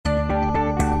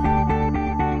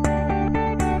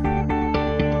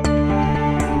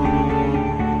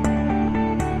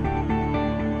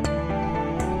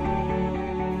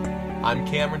I'm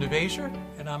Kameron DeVasher.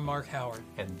 And I'm Mark Howard.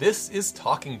 And this is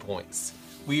Talking Points.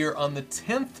 We are on the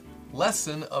 10th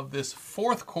lesson of this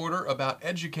fourth quarter about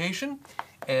education.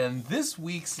 And this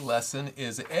week's lesson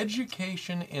is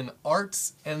education in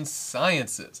arts and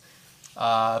sciences.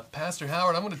 Pastor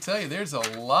Howard, I'm going to tell you, there's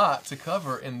a lot to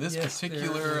cover in this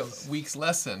particular week's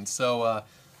lesson. So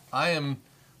I am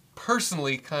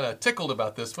personally kind of tickled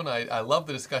about this one. I love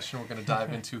the discussion we're going to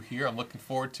dive into here. I'm looking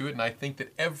forward to it, and I think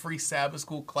that every Sabbath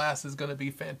school class is going to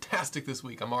be fantastic this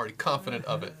week. I'm already confident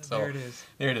of it. So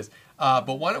there it is.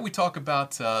 But why don't we talk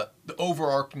about the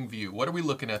overarching view? What are we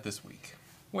looking at this week?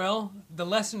 Well, the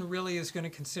lesson really is going to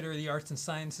consider the arts and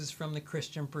sciences from the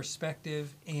Christian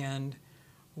perspective and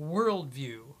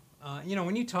worldview.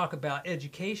 When you talk about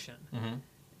education,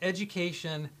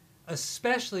 education,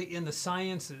 especially in the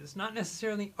sciences, not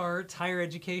necessarily arts, higher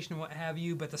education, what have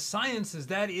you, but the sciences,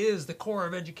 that is the core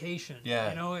of education,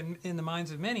 in the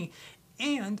minds of many.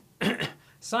 And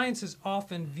science is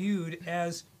often viewed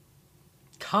as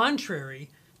contrary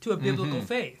to a biblical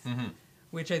faith,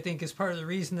 which I think is part of the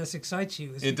reason this excites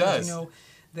you. Is it because, does.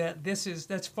 That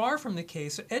that's far from the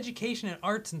case. So education in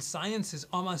arts and sciences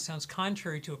almost sounds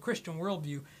contrary to a Christian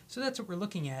worldview. So that's what we're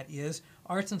looking at, is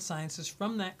arts and sciences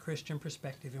from that Christian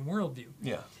perspective and worldview.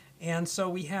 Yeah. And so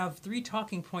we have 3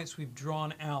 talking points we've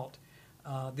drawn out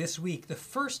this week. The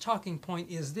first talking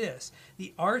point is this: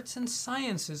 the arts and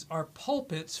sciences are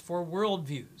pulpits for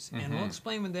worldviews. And we'll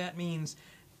explain what that means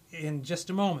in just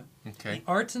a moment. Okay.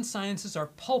 The arts and sciences are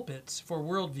pulpits for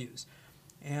worldviews.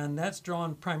 And that's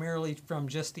drawn primarily from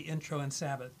just the intro and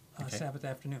Sabbath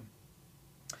afternoon.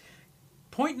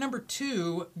 Point number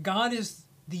 2, God is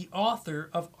the author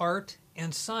of art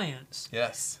and science.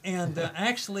 Yes. And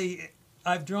actually,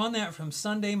 I've drawn that from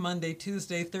Sunday, Monday,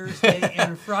 Tuesday, Thursday,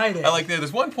 and Friday. I like that.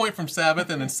 There's one point from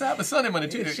Sabbath, and then Sabbath, Sunday, Monday,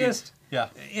 Tuesday. It's just, yeah.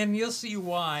 And you'll see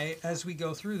why as we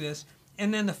go through this.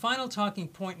 And then the final talking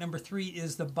point, number 3,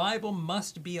 is the Bible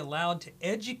must be allowed to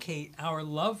educate our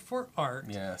love for art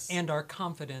and our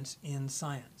confidence in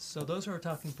science. So those are our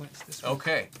talking points this week.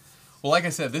 Okay. Well, like I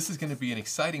said, this is going to be an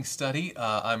exciting study.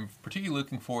 I'm particularly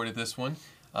looking forward to this one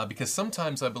because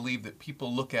sometimes I believe that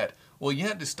people look at, well, you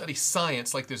have to study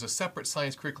science, like there's a separate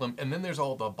science curriculum, and then there's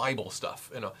all the Bible stuff,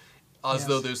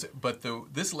 though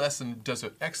this lesson does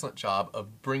an excellent job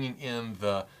of bringing in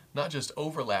the not just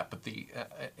overlap, but the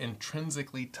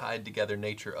intrinsically tied together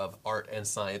nature of art and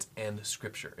science and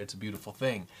Scripture. It's a beautiful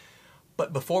thing.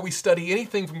 But before we study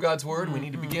anything from God's Word, we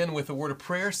need to begin with a word of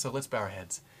prayer, so let's bow our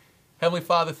heads. Heavenly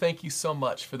Father, thank you so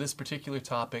much for this particular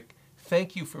topic.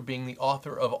 Thank you for being the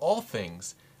author of all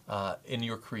things in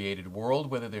your created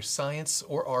world, whether they're science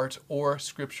or art or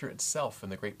Scripture itself and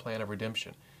the great plan of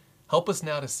redemption. Help us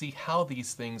now to see how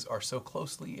these things are so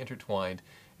closely intertwined,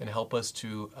 and help us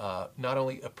to not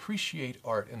only appreciate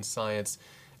art and science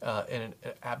in an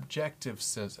objective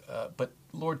sense, but,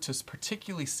 Lord, to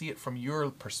particularly see it from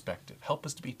your perspective. Help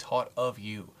us to be taught of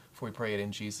you, for we pray it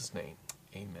in Jesus' name.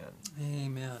 Amen.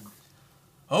 Amen.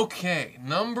 Okay,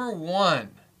 number 1.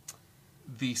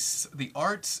 The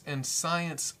arts and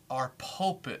science are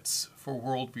pulpits for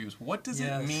worldviews. What does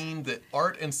it mean that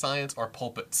art and science are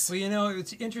pulpits? Well,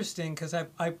 it's interesting because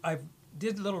I've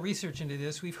did a little research into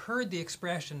this. We've heard the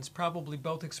expressions, probably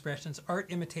both expressions, art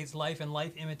imitates life and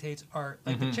life imitates art,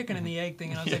 like the chicken and the egg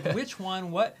thing. And I was like, which one,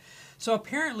 what? So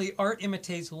apparently art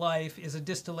imitates life is a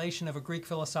distillation of a Greek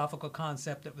philosophical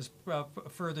concept that was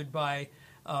furthered by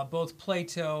both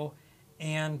Plato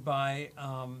and by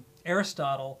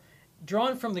Aristotle,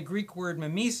 drawn from the Greek word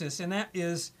mimesis, and that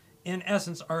is, in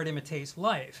essence, art imitates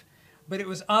life. But it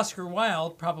was Oscar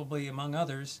Wilde, probably among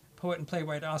others, poet and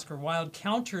playwright Oscar Wilde,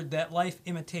 countered that life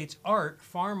imitates art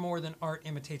far more than art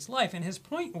imitates life. And his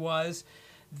point was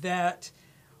that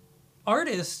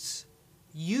artists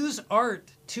use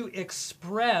art to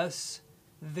express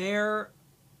their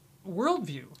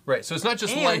worldview. Right, so it's not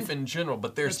just life in general,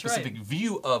 but their specific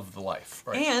view of the life.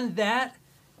 Right. And that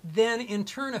then in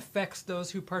turn affects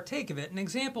those who partake of it. An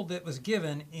example that was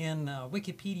given in a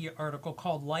Wikipedia article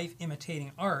called Life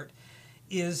Imitating Art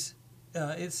is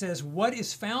it says, what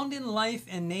is found in life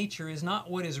and nature is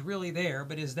not what is really there,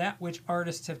 but is that which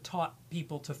artists have taught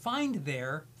people to find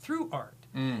there through art.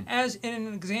 As in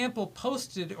an example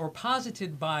posted or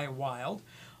posited by Wilde,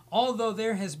 although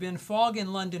there has been fog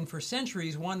in London for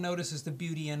centuries, one notices the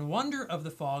beauty and wonder of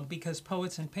the fog because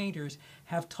poets and painters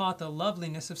have taught the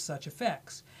loveliness of such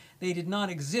effects. They did not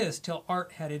exist till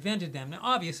art had invented them. Now,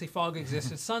 obviously, fog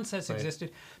existed, sunsets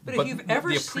existed, but if you've ever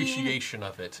the seen appreciation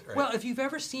of it, right? Well, if you've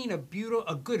ever seen a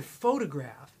good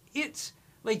photograph, it's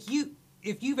like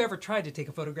if you've ever tried to take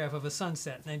a photograph of a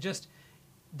sunset, and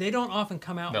they don't often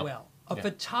come out well. A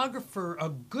photographer, a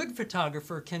good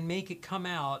photographer, can make it come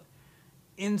out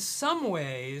in some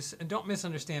ways, and don't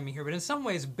misunderstand me here, but in some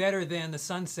ways better than the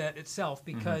sunset itself,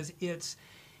 because it's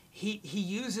he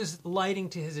uses lighting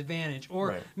to his advantage,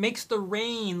 or makes the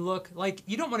rain look like,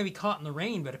 you don't want to be caught in the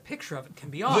rain, but a picture of it can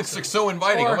be awesome. Looks like so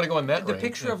inviting. I want to go in that rain. The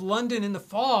picture of London in the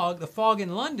fog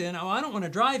in London. Oh, I don't want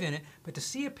to drive in it, but to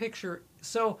see a picture.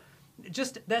 So,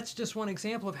 that's just one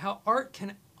example of how art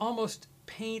can almost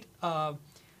paint a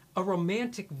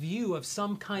romantic view of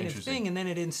some kind of thing, and then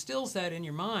it instills that in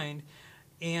your mind.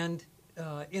 And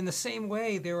in the same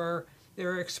way, there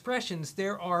are expressions.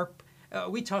 There are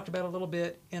we talked about a little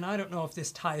bit, and I don't know if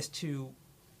this ties to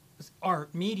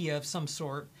art, media of some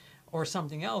sort, or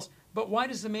something else. But why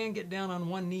does the man get down on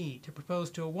one knee to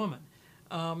propose to a woman?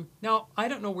 Now, I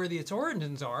don't know where its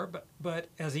origins are, but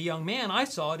as a young man, I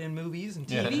saw it in movies and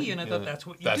TV, and I thought that's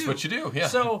what you do. That's what you do, yeah.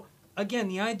 So, again,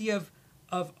 the idea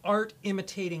of art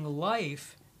imitating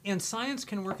life, and science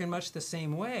can work in much the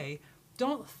same way.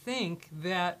 Don't think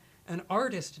that an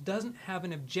artist doesn't have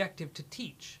an objective to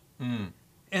teach.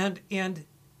 And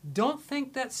don't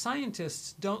think that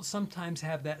scientists don't sometimes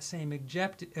have that same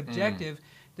objective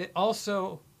that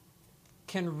also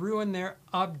can ruin their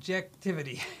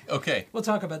objectivity. Okay. We'll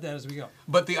talk about that as we go.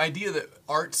 But the idea that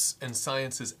arts and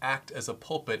sciences act as a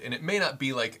pulpit, and it may not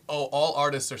be like, oh, all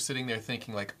artists are sitting there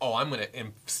thinking like, oh, I'm going to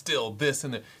instill this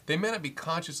and that. They may not be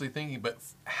consciously thinking, but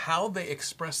how they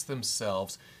express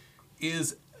themselves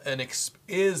is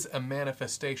a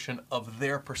manifestation of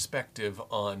their perspective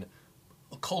on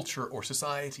culture or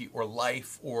society or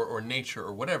life or nature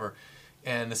or whatever.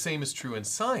 And the same is true in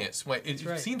science.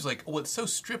 It seems like, it's so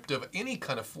stripped of any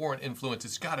kind of foreign influence.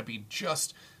 It's got to be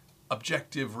just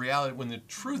objective reality, when the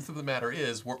truth of the matter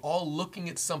is we're all looking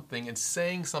at something and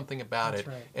saying something about it,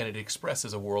 and it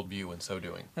expresses a worldview in so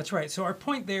doing. That's right. So our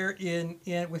point there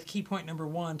with key point number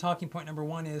one, talking point number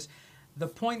one, is the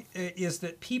point is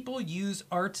that people use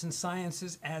arts and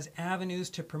sciences as avenues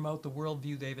to promote the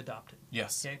worldview they've adopted.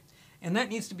 Yes. Okay? And that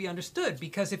needs to be understood,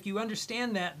 because if you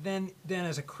understand that, then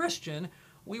as a Christian,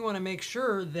 we want to make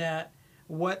sure that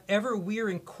whatever we're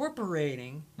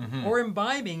incorporating or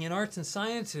imbibing in arts and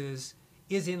sciences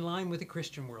is in line with the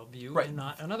Christian worldview and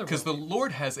not another worldview. Because the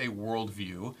Lord has a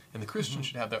worldview, and the Christian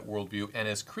should have that worldview, and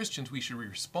as Christians we should be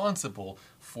responsible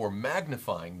for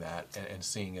magnifying that and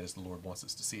seeing it as the Lord wants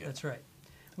us to see it. That's right.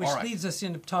 Which leads us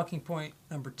into talking point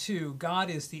number two.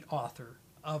 God is the author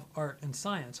of art and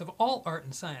science, of all art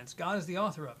and science. God is the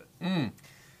author of it.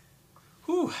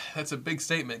 Whew, that's a big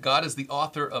statement. God is the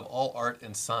author of all art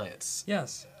and science.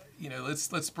 Yes.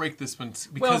 Let's break this one,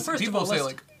 because people say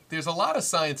like, there's a lot of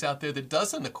science out there that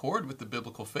doesn't accord with the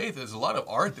biblical faith. There's a lot of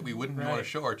art that we wouldn't want to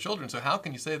show our children. So how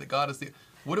can you say that God is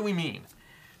what do we mean?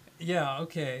 Yeah,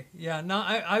 okay. Yeah, no,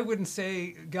 I wouldn't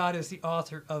say God is the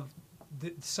author of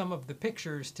some of the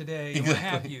pictures today and what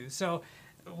have you. So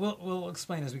we'll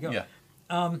explain as we go. Yeah.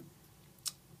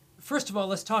 First of all,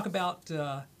 let's talk about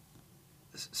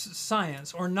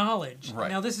science or knowledge.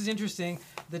 Right. Now, this is interesting.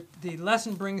 The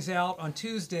lesson brings out on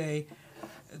Tuesday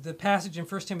the passage in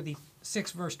 1 Timothy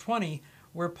 6, verse 20,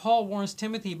 where Paul warns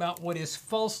Timothy about what is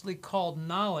falsely called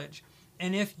knowledge.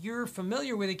 And if you're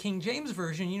familiar with the King James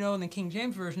Version, you know in the King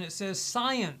James Version it says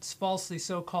science, falsely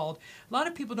so called. A lot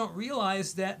of people don't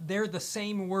realize that they're the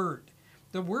same word.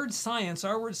 The word science,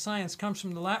 our word science, comes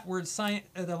from the Latin word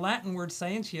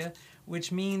scientia,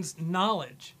 which means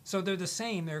knowledge. So they're the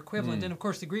same, they're equivalent. And of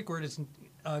course the Greek word is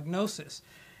gnosis.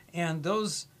 And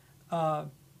those,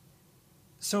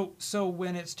 so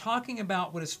when it's talking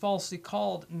about what is falsely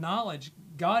called knowledge,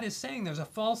 God is saying there's a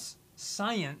false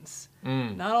science.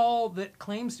 Not all that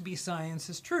claims to be science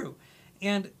is true.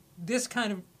 And this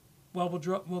kind of, let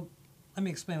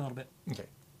me explain a little bit. Okay.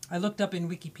 I looked up in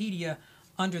Wikipedia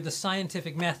under the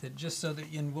scientific method, just so that,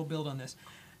 and we'll build on this.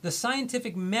 The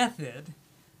scientific method,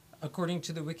 according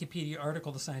to the Wikipedia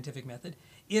article, the scientific method,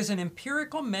 is an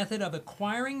empirical method of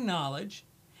acquiring knowledge.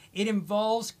 It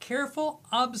involves careful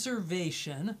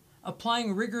observation,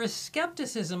 applying rigorous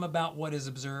skepticism about what is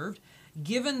observed,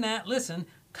 given that, listen,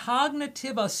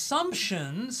 cognitive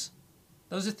assumptions,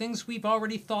 those are things we've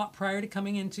already thought prior to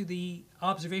coming into the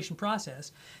observation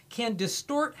process, can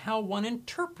distort how one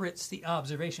interprets the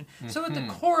observation. So at the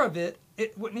core of it,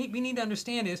 what we need to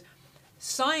understand is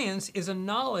science is a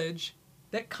knowledge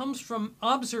that comes from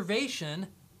observation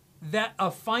that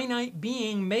a finite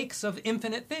being makes of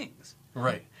infinite things.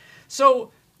 Right.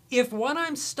 So if what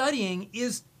I'm studying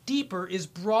is deeper, is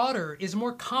broader, is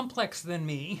more complex than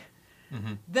me,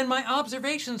 then my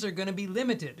observations are going to be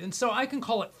limited. And so I can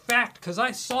call it fact because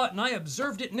I saw it and I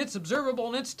observed it and it's observable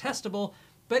and it's testable,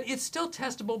 but it's still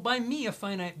testable by me, a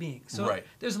finite being. So Right.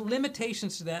 there's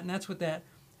limitations to that, and that's what that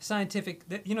scientific,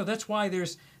 that's why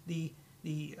there's the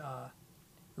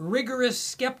rigorous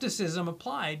skepticism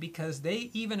applied, because they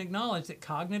even acknowledge that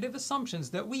cognitive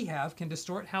assumptions that we have can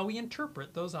distort how we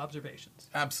interpret those observations.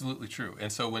 Absolutely true. And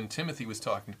so when Timothy was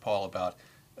talking to Paul about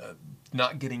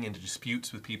not getting into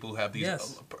disputes with people who have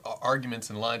these arguments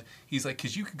and lines, he's like,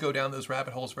 because you could go down those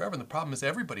rabbit holes forever, and the problem is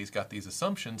everybody's got these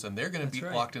assumptions, and they're going to be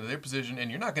locked into their position, and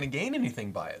you're not going to gain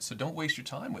anything by it. So don't waste your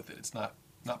time with it. It's not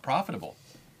profitable.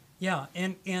 Yeah,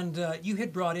 and you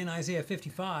had brought in Isaiah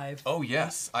 55. Oh,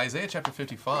 yes. Isaiah chapter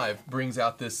 55 brings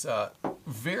out this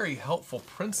very helpful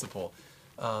principle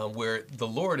where the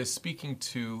Lord is speaking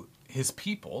to his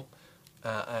people.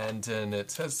 And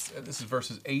it says, this is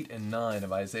verses 8 and 9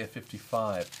 of Isaiah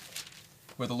 55,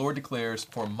 where the Lord declares,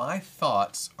 "For my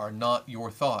thoughts are not your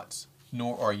thoughts,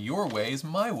 nor are your ways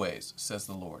my ways, says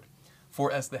the Lord.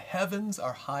 For as the heavens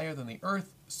are higher than the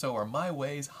earth, so are my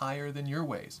ways higher than your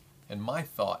ways, and my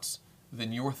thoughts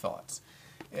than your thoughts."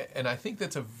 And I think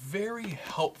that's a very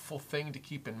helpful thing to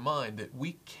keep in mind, that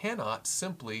we cannot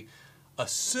simply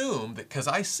assume that because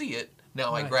I see it,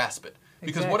 now I grasp it.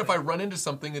 Because what if I run into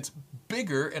something that's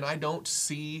bigger and I don't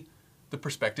see the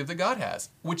perspective that God has,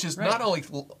 which is not only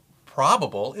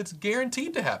probable, it's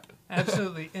guaranteed to happen.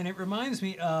 Absolutely. And it reminds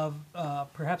me of,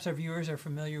 perhaps our viewers are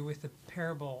familiar with the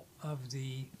parable of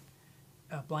the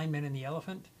blind man and the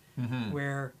elephant,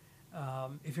 where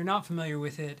if you're not familiar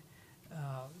with it,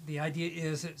 the idea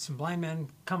is that some blind men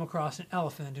come across an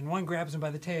elephant, and one grabs him by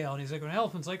the tail, and he's like, "An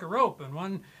elephant's like a rope," and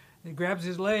one grabs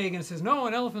his leg and says, "No,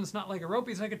 an elephant's not like a rope,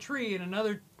 he's like a tree," and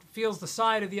another feels the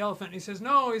side of the elephant, and he says,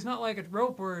 "No, he's not like a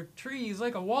rope or a tree, he's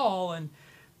like a wall," and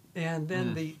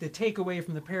then the takeaway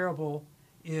from the parable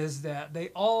is that they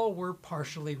all were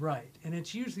partially right. And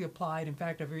it's usually applied, in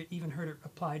fact, I've even heard it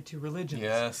applied to religions.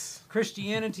 Yes.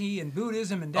 Christianity and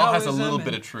Buddhism and Taoism. All has a little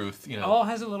bit of truth, All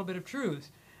has a little bit of truth.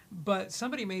 But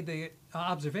somebody made the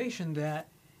observation that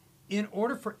in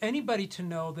order for anybody to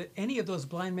know that any of those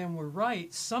blind men were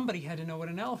right, somebody had to know what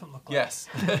an elephant looked like. Yes.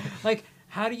 Like,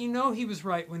 how do you know he was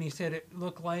right when he said it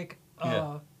looked like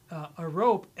a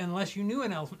rope, unless you knew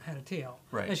an elephant had a tail,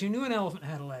 unless you knew an elephant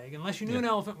had a leg, unless you knew an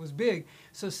elephant was big?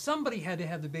 So somebody had to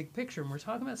have the big picture. And we're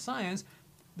talking about science.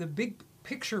 The big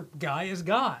picture guy is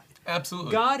God.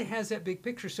 Absolutely. God has that big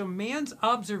picture. So man's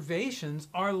observations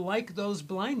are like those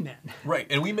blind men. Right.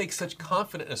 And we make such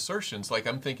confident assertions. Like,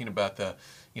 I'm thinking about the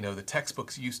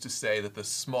textbooks used to say that the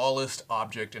smallest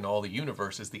object in all the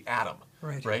universe is the atom.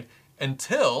 Right?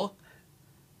 Until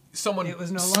someone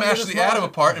smashed the atom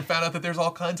apart and found out that there's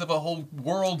all kinds of a whole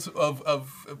world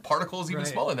of particles even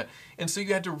smaller than that. And so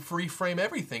you had to reframe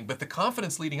everything. But the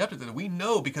confidence leading up to that, we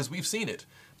know because we've seen it.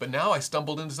 But now I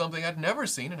stumbled into something I'd never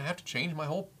seen, and I have to change my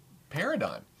whole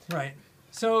paradigm. Right.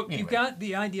 So you've got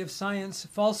the idea of science,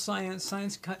 false science.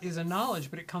 Science is a knowledge,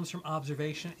 but it comes from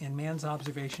observation, and man's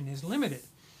observation is limited.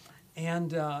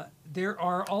 And there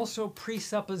are also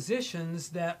presuppositions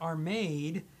that are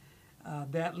made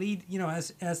that lead,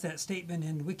 as that statement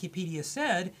in Wikipedia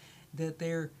said, that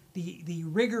the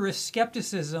rigorous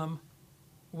skepticism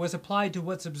was applied to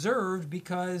what's observed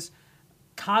because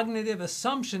cognitive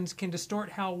assumptions can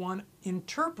distort how one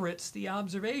interprets the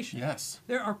observation. Yes.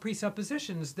 There are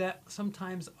presuppositions that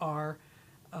sometimes are,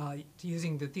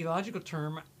 using the theological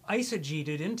term,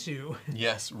 eisegeted into.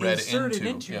 Yes, read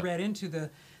into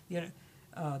the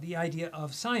idea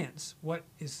of science, what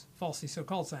is falsely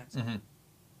so-called science. Mm-hmm.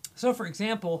 So, for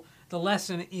example, the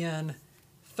lesson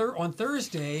on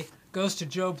Thursday goes to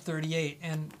Job 38,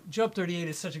 and Job 38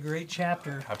 is such a great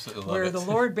chapter. Absolutely love where it. the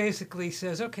Lord basically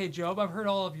says, "Okay, Job, I've heard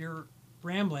all of your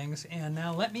ramblings, and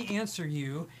now let me answer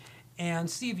you and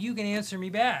see if you can answer me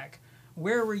back.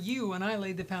 Where were you when I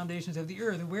laid the foundations of the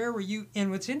earth? Where were you?" And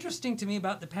what's interesting to me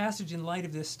about the passage in light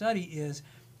of this study is,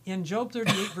 in Job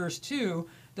 38, verse 2,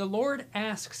 the Lord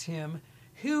asks him,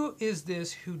 "Who is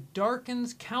this who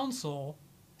darkens counsel,"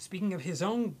 speaking of his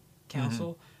own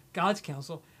counsel, God's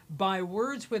counsel, "by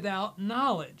words without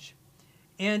knowledge?"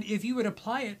 And if you would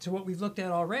apply it to what we've looked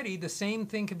at already, the same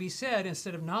thing could be said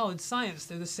instead of knowledge, science.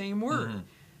 They're the same word. Mm-hmm.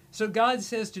 So God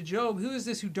says to Job, "Who is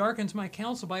this who darkens my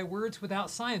counsel by words without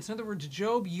science?" In other words,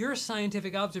 Job, your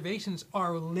scientific observations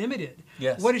are limited.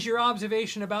 Yes. What is your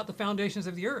observation about the foundations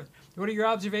of the earth? What are your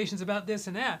observations about this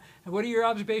and that? And what are your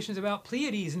observations about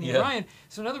Pleiades and Orion?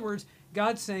 So in other words,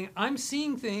 God's saying, I'm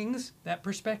seeing things, that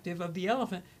perspective of the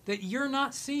elephant, that you're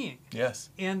not seeing. Yes.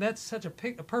 And that's such a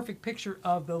perfect picture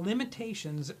of the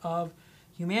limitations of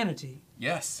humanity.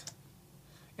 Yes.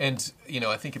 And,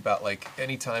 I think about, like,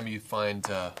 anytime you find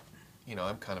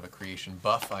I'm kind of a creation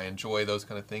buff. I enjoy those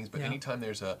kind of things. But Yeah. anytime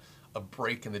there's a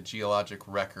break in the geologic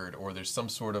record, or there's some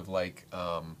sort of like,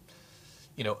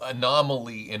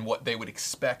 anomaly in what they would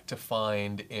expect to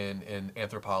find in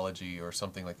anthropology or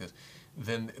something like this,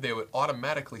 then they would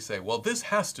automatically say, well, this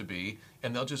has to be,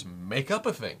 and they'll just make up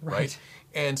a thing, right?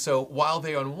 And so while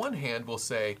they on one hand will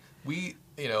say, we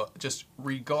just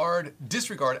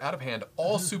disregard out of hand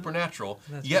all supernatural,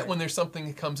 yet when there's something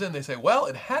that comes in, they say, well,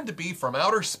 it had to be from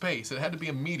outer space, it had to be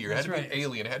a meteor, it had to be an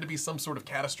alien, it had to be some sort of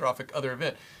catastrophic other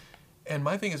event. And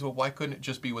my thing is, well, why couldn't it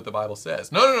just be what the Bible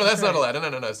says? No, that's not allowed.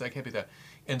 No, that can't be that.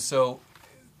 And so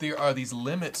there are these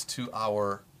limits to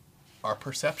our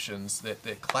perceptions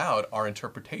that cloud our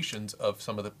interpretations of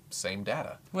some of the same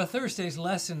data. Well, Thursday's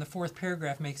lesson, the fourth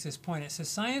paragraph, makes this point. It says,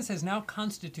 science has now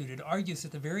constituted, argues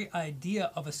that the very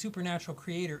idea of a supernatural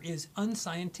creator is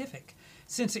unscientific,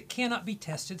 since it cannot be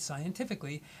tested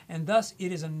scientifically, and thus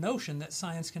it is a notion that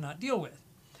science cannot deal with.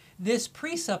 This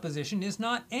presupposition is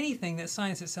not anything that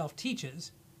science itself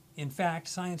teaches. In fact,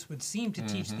 science would seem to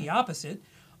teach the opposite.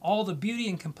 All the beauty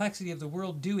and complexity of the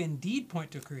world do indeed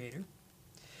point to a creator.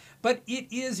 But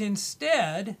it is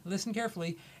instead, listen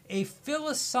carefully, a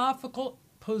philosophical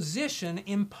position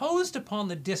imposed upon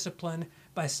the discipline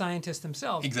by scientists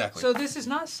themselves. Exactly. So this is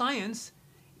not science.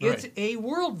 It's a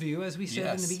worldview, as we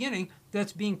said in the beginning,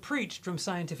 that's being preached from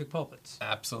scientific pulpits.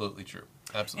 Absolutely true.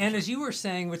 Absolutely. And as you were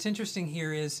saying, what's interesting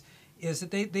here is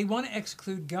that they want to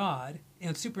exclude God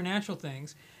and supernatural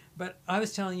things. But I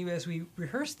was telling you as we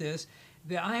rehearsed this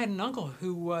that I had an uncle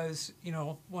who was,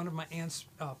 one of my aunt's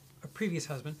a previous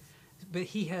husband, but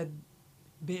he had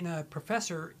been a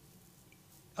professor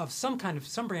of some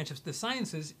branch of the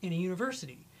sciences in a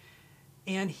university.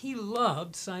 And he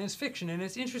loved science fiction. And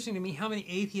it's interesting to me how many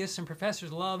atheists and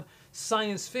professors love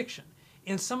science fiction.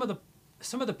 And some of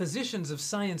the positions of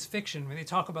science fiction, when they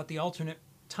talk about the alternate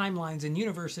timelines and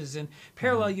universes and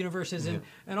parallel universes and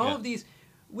all of these,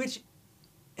 which,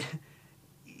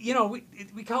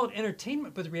 we call it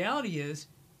entertainment, but the reality is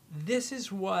this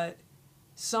is what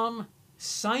some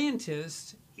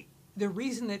scientists, the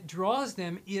reason that draws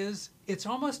them is it's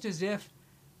almost as if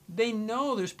they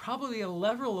know there's probably a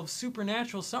level of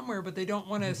supernatural somewhere, but they don't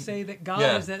want to say that God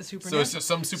is that supernatural. So it's just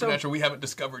some supernatural we haven't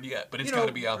discovered yet, but it's got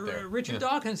to be out there. Richard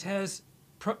Dawkins has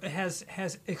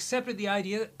accepted the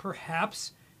idea that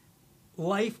perhaps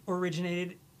life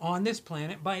originated on this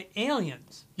planet by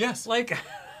aliens. Yes.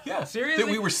 Seriously? That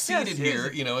we were seated here,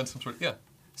 in some sort of,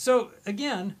 So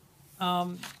again,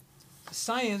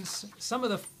 science, some of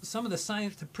the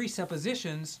science, the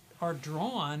presuppositions are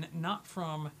drawn not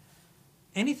from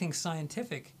anything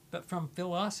scientific, but from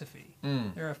philosophy.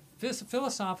 They're a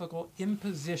philosophical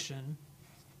imposition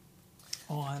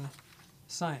on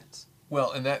science.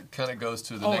 Well, and that kind of goes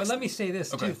to the next... and let me say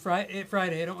this, too.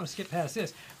 Friday, I don't want to skip past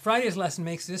this. Friday's lesson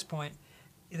makes this point.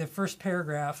 The first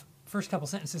paragraph, first couple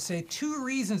sentences say, 2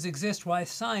 reasons exist why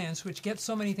science, which gets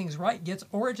so many things right, gets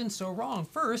origins so wrong.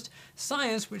 First,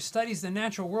 science, which studies the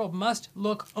natural world, must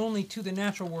look only to the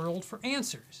natural world for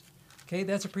answers. Okay,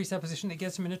 that's a presupposition that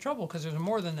gets them into trouble because there's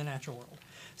more than the natural world.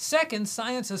 Second,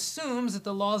 science assumes that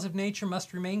the laws of nature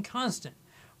must remain constant.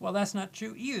 Well, that's not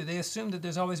true either. They assume that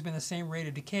there's always been the same rate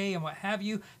of decay and what have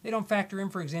you. They don't factor in,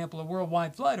 for example, a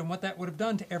worldwide flood and what that would have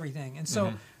done to everything. And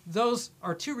so those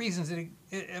are 2 reasons,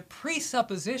 that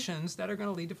presuppositions that are going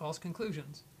to lead to false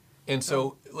conclusions. And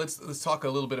so let's talk a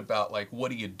little bit about, like, what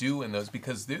do you do in those?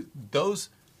 Because those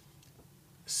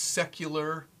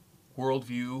secular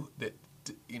worldview that,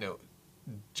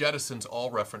 jettisons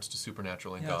all reference to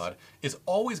supernatural and God is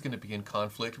always going to be in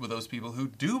conflict with those people who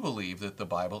do believe that the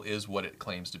Bible is what it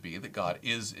claims to be, that God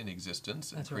is in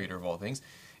existence and creator of all things.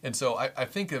 And so I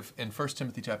think of in 1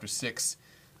 Timothy chapter 6,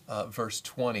 verse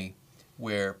 20,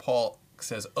 where Paul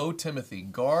says, O Timothy,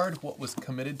 guard what was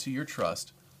committed to your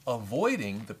trust,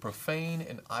 avoiding the profane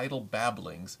and idle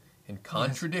babblings and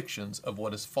contradictions of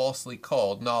what is falsely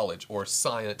called knowledge or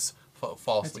science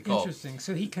falsely called. That's interesting.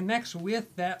 So he connects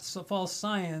with that false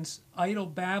science, idle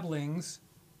babblings,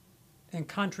 and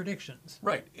contradictions.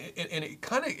 Right, and it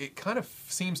kind of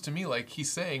seems to me like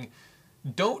he's saying,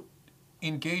 don't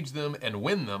engage them and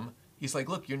win them. He's like,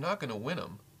 look, you're not going to win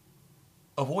them.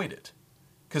 Avoid it,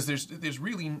 because there's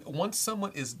really, once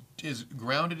someone is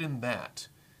grounded in that,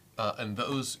 and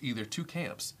those either 2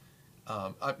 camps.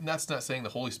 That's not saying the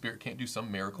Holy Spirit can't do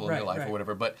some miracle in your life or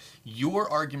whatever, but your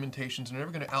argumentations are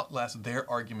never going to outlast their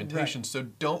argumentations. So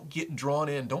don't get drawn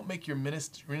in. Don't make your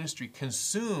ministry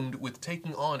consumed with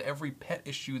taking on every pet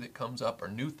issue that comes up or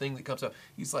new thing that comes up.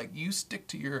 He's like, you stick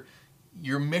to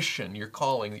your mission, your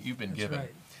calling that you've been given.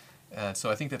 Right.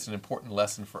 So I think that's an important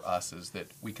lesson for us, is that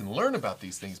we can learn about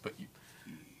these things, but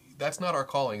that's not our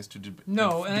calling, is to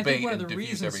No, and I think debate one of and the diffuse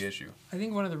reasons, every issue. I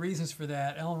think one of the reasons for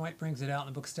that, Ellen White brings it out in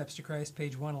the book Steps to Christ,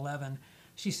 page 111.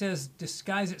 She says,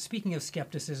 disguise it, speaking of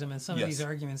skepticism and some of Yes. these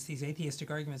arguments, these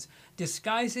atheistic arguments,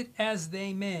 disguise it as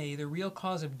they may, the real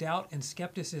cause of doubt and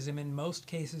skepticism in most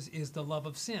cases is the love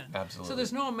of sin. Absolutely. So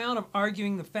there's no amount of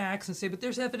arguing the facts and say, but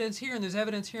there's evidence here and there's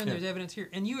evidence here and Yeah. there's evidence here.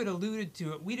 And you had alluded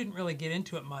to it. We didn't really get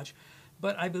into it much,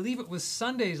 but I believe it was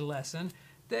Sunday's lesson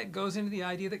that goes into the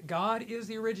idea that God is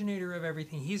the originator of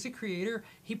everything. He's the creator.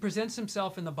 He presents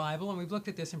himself in the Bible, and we've looked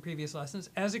at this in previous lessons,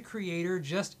 as a creator,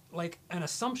 just like an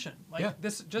assumption. Like Yeah.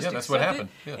 this, just Yeah, that's what accept it.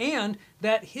 happened. Yeah. And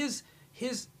that his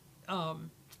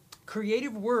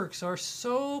creative works are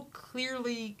so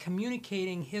clearly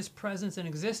communicating his presence and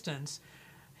existence,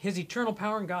 his eternal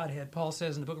power and Godhead, Paul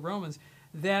says in the book of Romans,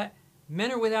 that men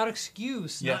are without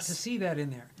excuse not Yes. to see that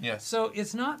in there. Yes. So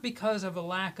it's not because of a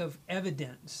lack of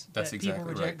evidence That's that exactly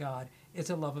people reject right. God. It's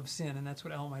a love of sin, and that's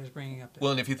what Ellen White is bringing up there.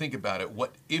 Well, and if you think about it,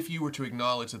 what if you were to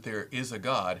acknowledge that there is a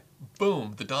God?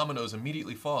 Boom, the dominoes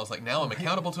immediately fall. It's like, now I'm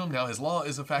accountable to him. Now his law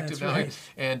is effective. That's Now, right.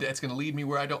 and it's going to lead me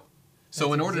where I don't. So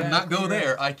That's in order to not exactly go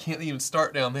there, right. I can't even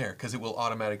start down there because it will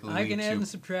automatically I lead can to add and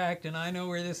subtract, and I know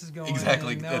where this is going.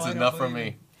 exactly. and no, That's I don't enough for believe me.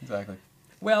 it. Exactly.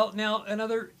 Well, now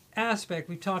another aspect,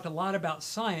 we've talked a lot about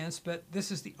science, but this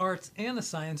is the arts and the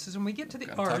sciences. When we get to the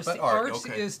Gotta talk arts, about the art, arts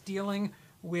okay. is dealing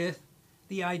with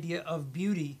the idea of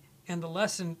beauty, and the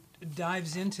lesson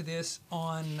dives into this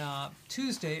on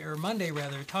Tuesday, or Monday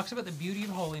rather. It talks about the beauty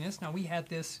of holiness. Now, we had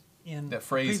this in That the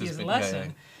phrase has previous been-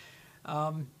 lesson.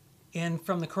 And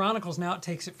from the Chronicles, now it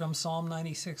takes it from Psalm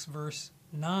 96, verse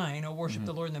 9, "O worship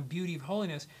the Lord in the beauty of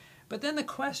holiness." But then the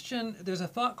question, there's a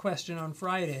thought question on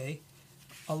Friday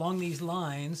along these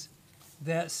lines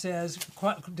that says,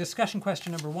 discussion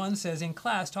question number 1 says, in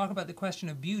class, talk about the question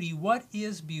of beauty. What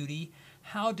is beauty?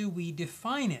 How do we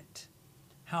define it?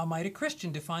 How might a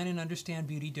Christian define and understand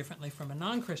beauty differently from a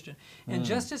non-Christian? And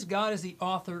just as God is the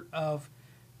author of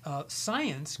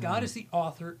science, God is the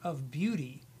author of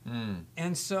beauty.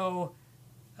 And so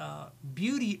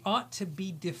beauty ought to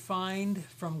be defined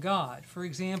from God. For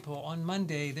example, on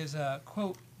Monday, there's a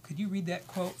quote. Could you read that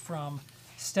quote from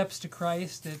Steps to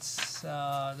Christ? It's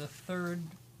the 3rd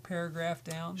paragraph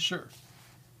down. Sure.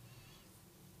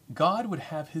 God would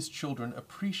have his children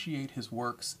appreciate his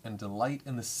works and delight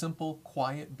in the simple,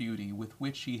 quiet beauty with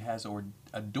which he has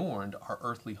adorned our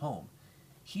earthly home.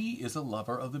 He is a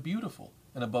lover of the beautiful,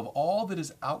 and above all that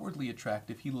is outwardly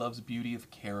attractive, he loves beauty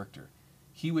of character.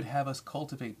 He would have us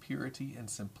cultivate purity and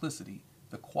simplicity,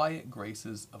 the quiet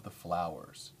graces of the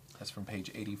flowers. That's from page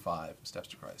 85 of Steps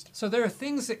to Christ. So there are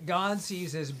things that God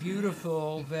sees as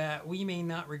beautiful that we may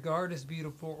not regard as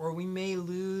beautiful, or we may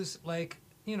lose, like,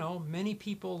 you know, many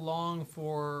people long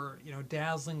for, you know,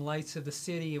 dazzling lights of the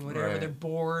city and whatever. Right. They're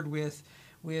bored with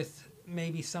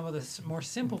maybe some of the more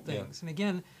simple things. Yeah. And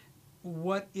again,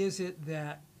 what is it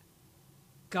that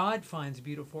God finds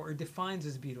beautiful or defines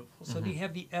as beautiful? So you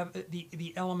have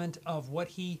the element of what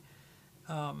he,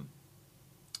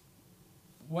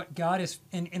 what God is,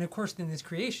 and of course in his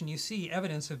creation you see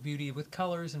evidence of beauty with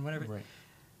colors and whatever. Right.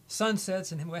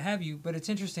 Sunsets and what have you, but it's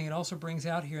interesting, it also brings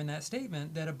out here in that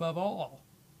statement that above all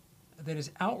that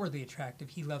is outwardly attractive,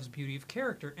 he loves beauty of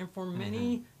character. And for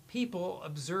many people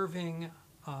observing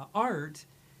art,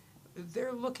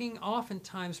 they're looking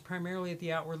oftentimes primarily at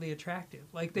the outwardly attractive.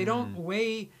 Like they don't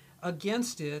weigh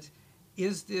against it,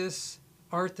 is this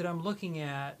art that I'm looking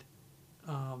at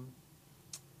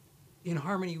in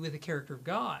harmony with the character of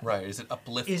God? Right. Is it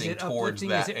uplifting Is it towards uplifting?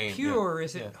 that Is it aim? pure? Yeah.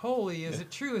 Is it Yeah. holy? Is it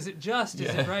true? Is it just? Is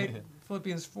Yeah. it right?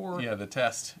 Philippians 4, Yeah, the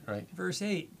test, right. verse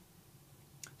 8.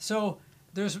 So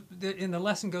in the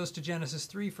lesson goes to Genesis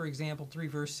 3, for example, 3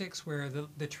 verse 6, where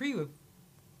the tree of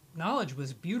knowledge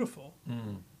was beautiful,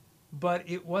 but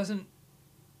it wasn't,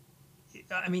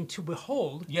 I mean, to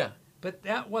behold, Yeah. but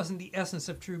that wasn't the essence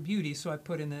of true beauty. So I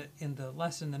put in the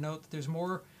lesson the note that there's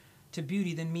more to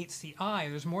beauty than meets the eye.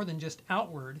 There's more than just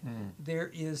outward. There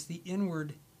is the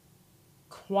inward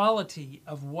quality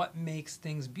of what makes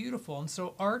things beautiful. And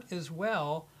so art as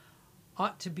well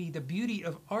ought to be, the beauty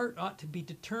of art ought to be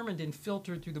determined and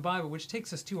filtered through the Bible, which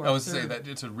takes us to our I was third. to say that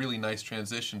it's a really nice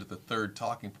transition to the third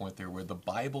talking point there, where the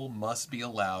Bible must be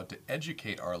allowed to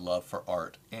educate our love for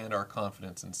art and our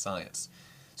confidence in science.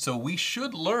 So we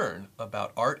should learn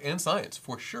about art and science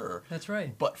for sure. That's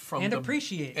right. But from And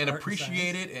appreciate art and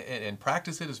appreciate it and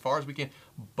practice it as far as we can.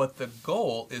 But the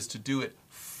goal is to do it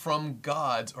from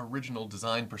God's original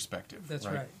design perspective. That's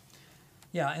right.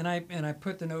 Yeah, and I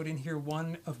put the note in here,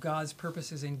 one of God's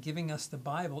purposes in giving us the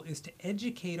Bible is to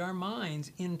educate our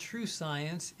minds in true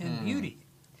science and beauty.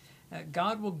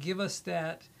 God will give us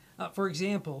that. For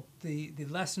example, the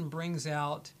lesson brings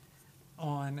out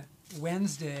on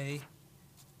Wednesday,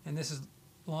 and this is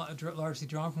largely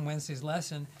drawn from Wednesday's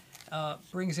lesson,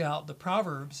 brings out the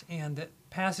Proverbs, and that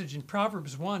passage in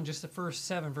Proverbs 1, just the first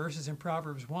 7 verses in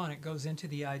Proverbs 1, it goes into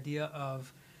the idea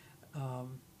of,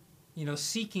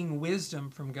 seeking wisdom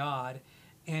from God,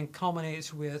 and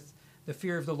culminates with the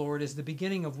fear of the Lord is the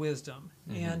beginning of wisdom.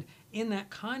 Mm-hmm. And in that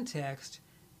context,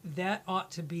 that ought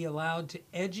to be allowed to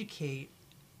educate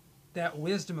that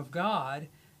wisdom of God,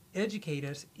 educate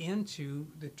us into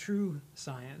the true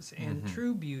science and mm-hmm.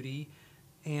 true beauty,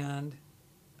 and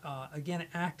again,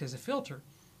 act as a filter.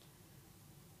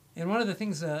 And one of the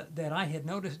things that I had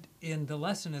noticed in the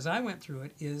lesson as I went through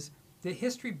it is that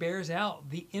history bears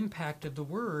out the impact of the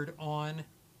Word on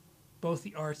both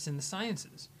the arts and the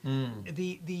sciences.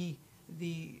 Mm.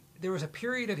 There was a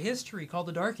period of history called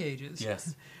the Dark Ages,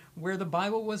 yes. where the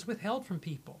Bible was withheld from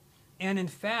people. And in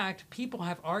fact, people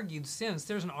have argued since.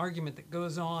 There's an argument that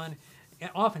goes on. And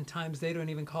oftentimes, they don't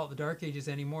even call it the Dark Ages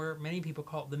anymore. Many people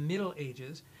call it the Middle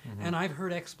Ages. Mm-hmm. And I've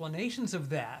heard explanations of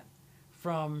that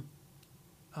from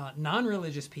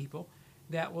non-religious people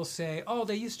that will say, oh,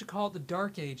 they used to call it the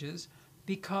Dark Ages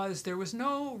because there was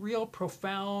no real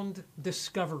profound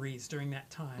discoveries during that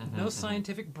time. Mm-hmm, no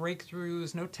scientific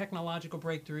breakthroughs, no technological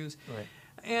breakthroughs. Right.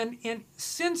 And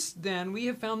since then, we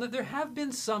have found that there have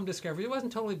been some discoveries. It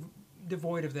wasn't totally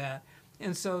devoid of that.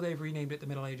 And so they've renamed it the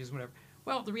Middle Ages, whatever.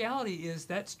 Well, the reality is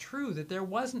that's true, that there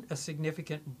wasn't a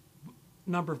significant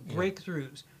number of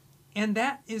breakthroughs. And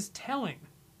that is telling.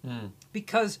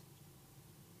 Because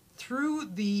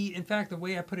in fact, the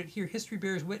way I put it here, history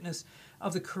bears witness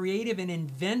of the creative and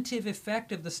inventive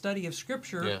effect of the study of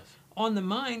Scripture on the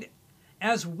mind.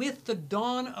 As with the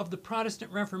dawn of the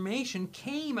Protestant Reformation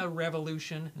came a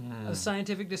revolution of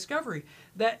scientific discovery,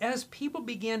 that as people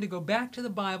began to go back to the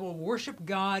Bible, worship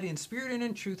God in spirit and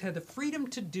in truth, had the freedom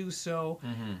to do so,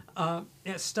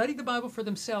 and study the Bible for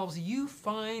themselves, you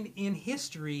find in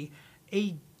history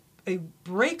a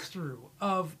breakthrough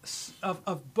of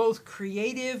both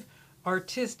creative,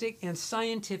 artistic, and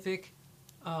scientific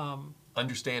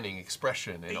understanding,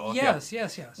 expression, and all. Yes.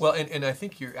 Well, and I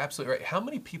think you're absolutely right. How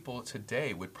many people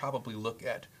today would probably look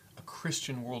at a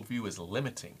Christian worldview as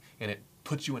limiting, and it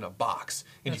puts you in a box,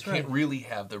 and you can't really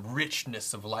have the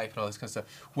richness of life and all this kind of stuff?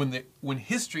 When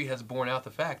history has borne out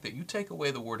the fact that you take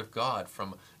away the Word of God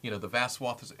from the vast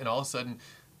swaths, and all of a sudden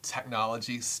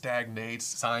technology stagnates,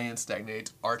 science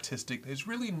stagnates, artistic, there's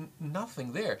really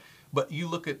nothing there. But you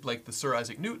look at like the Sir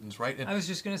Isaac Newtons, right? And I was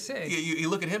just going to say. You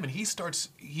look at him and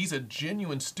he's a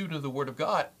genuine student of the Word of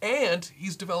God, and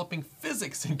he's developing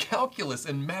physics and calculus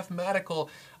and mathematical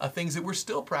things that we're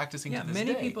still practicing to this day.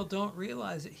 Many people don't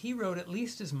realize that he wrote at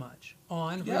least as much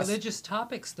on religious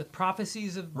topics, the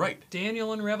prophecies of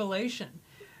Daniel and Revelation.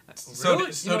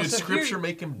 Really? So did Scripture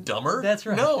make him dumber? That's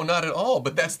right. No, not at all.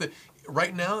 But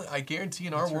right now, I guarantee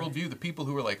in our worldview, the people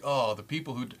who are like, the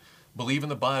people who believe in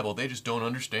the Bible, they just don't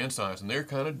understand science, and they're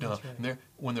kind of dumb. Right.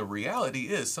 When the reality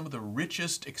is, some of the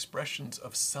richest expressions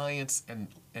of science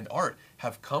and art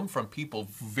have come from people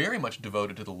very much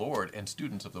devoted to the Lord and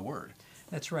students of the Word.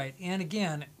 That's right. And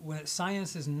again, when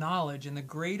science is knowledge, and the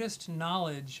greatest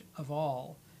knowledge of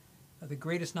all, the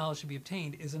greatest knowledge to be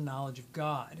obtained is a knowledge of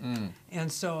God. And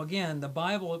so again, the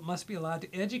Bible must be allowed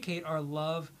to educate our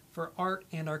love for art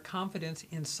and our confidence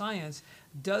in science.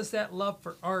 Does that love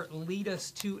for art lead us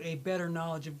to a better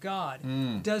knowledge of God?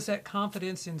 Does that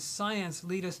confidence in science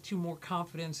lead us to more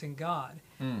confidence in God?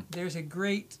 There's a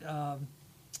great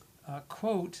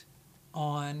quote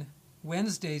on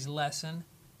Wednesday's lesson.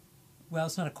 Well,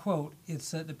 it's not a quote. It's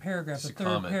the paragraph, the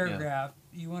third paragraph.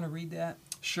 You want to read that?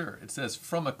 Sure. It says,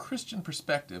 from a Christian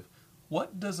perspective,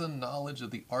 what does a knowledge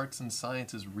of the arts and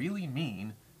sciences really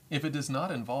mean if it does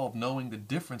not involve knowing the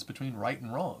difference between right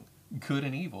and wrong, good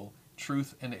and evil,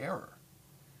 truth and error?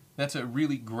 That's a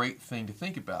really great thing to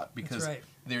think about, because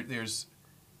there's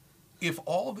if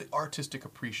all the artistic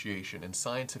appreciation and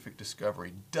scientific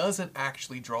discovery doesn't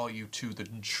actually draw you to the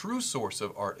true source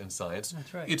of art and science,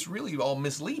 it's really all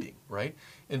misleading, right?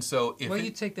 And so if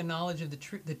you take the knowledge of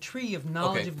the tree of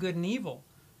knowledge of good and evil.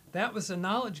 That was a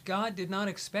knowledge God did not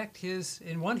expect his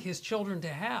children to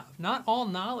have. Not all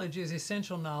knowledge is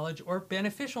essential knowledge or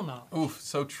beneficial knowledge. Oof,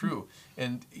 so true.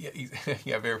 And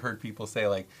I've ever heard people say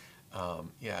like,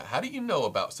 how do you know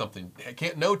about something? I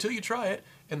can't know till you try it.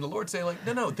 And the Lord say like,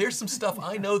 no, there's some stuff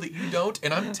I know that you don't,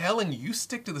 and I'm telling you, you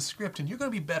stick to the script and you're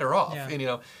going to be better off. Yeah.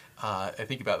 And I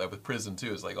think about that with prison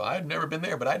too. It's like, well, I've never been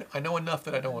there, but I know enough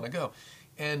that I don't want to go.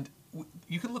 And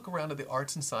you can look around at the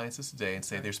arts and sciences today and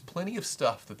say there's plenty of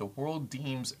stuff that the world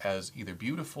deems as either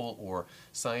beautiful or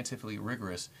scientifically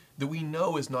rigorous that we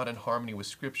know is not in harmony with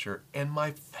Scripture. And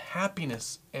my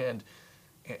happiness and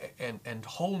and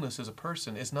wholeness as a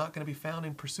person is not going to be found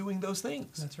in pursuing those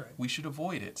things. That's right. We should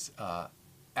avoid it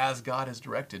as God has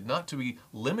directed, not to be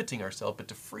limiting ourselves, but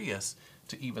to free us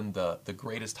to even the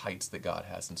greatest heights that God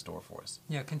has in store for us.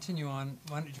 Yeah, continue on.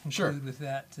 Why don't you conclude Sure. with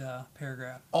that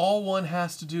paragraph? All one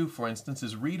has to do, for instance,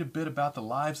 is read a bit about the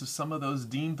lives of some of those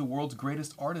deemed the world's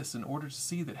greatest artists in order to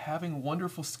see that having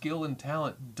wonderful skill and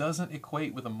talent doesn't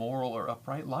equate with a moral or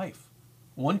upright life.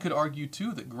 One could argue,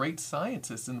 too, that great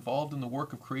scientists involved in the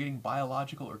work of creating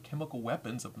biological or chemical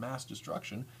weapons of mass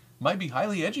destruction might be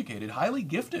highly educated, highly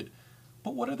gifted,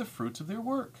 but what are the fruits of their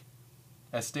work?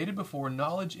 As stated before,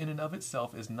 knowledge in and of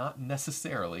itself is not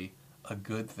necessarily a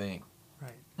good thing.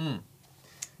 Right.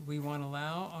 We want to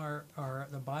allow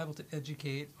the Bible to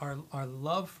educate. Our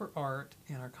love for art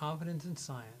and our confidence in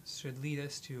science should lead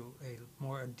us to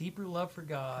a deeper love for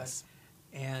God, Yes.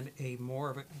 and a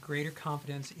greater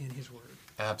confidence in His Word.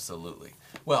 Absolutely.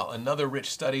 Well, another rich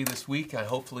study this week.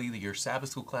 Hopefully your Sabbath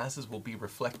school classes will be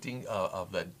reflecting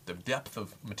of the depth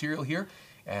of material here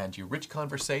and your rich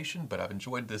conversation, but I've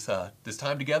enjoyed this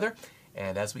time together.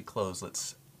 And as we close,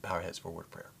 let's bow our heads for a word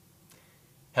of prayer.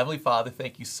 Heavenly Father,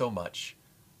 thank you so much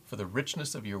for the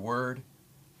richness of your word,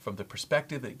 from the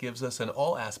perspective it gives us in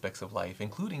all aspects of life,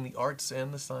 including the arts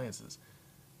and the sciences.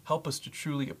 Help us to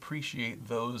truly appreciate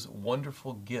those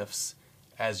wonderful gifts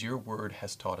as your word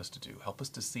has taught us to do. Help us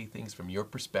to see things from your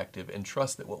perspective and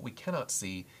trust that what we cannot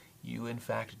see, you in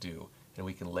fact do. And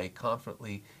we can lay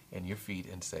confidently in your feet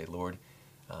and say, Lord,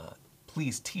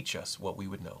 please teach us what we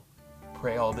would know.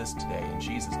 Pray all this today in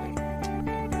Jesus'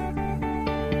 name.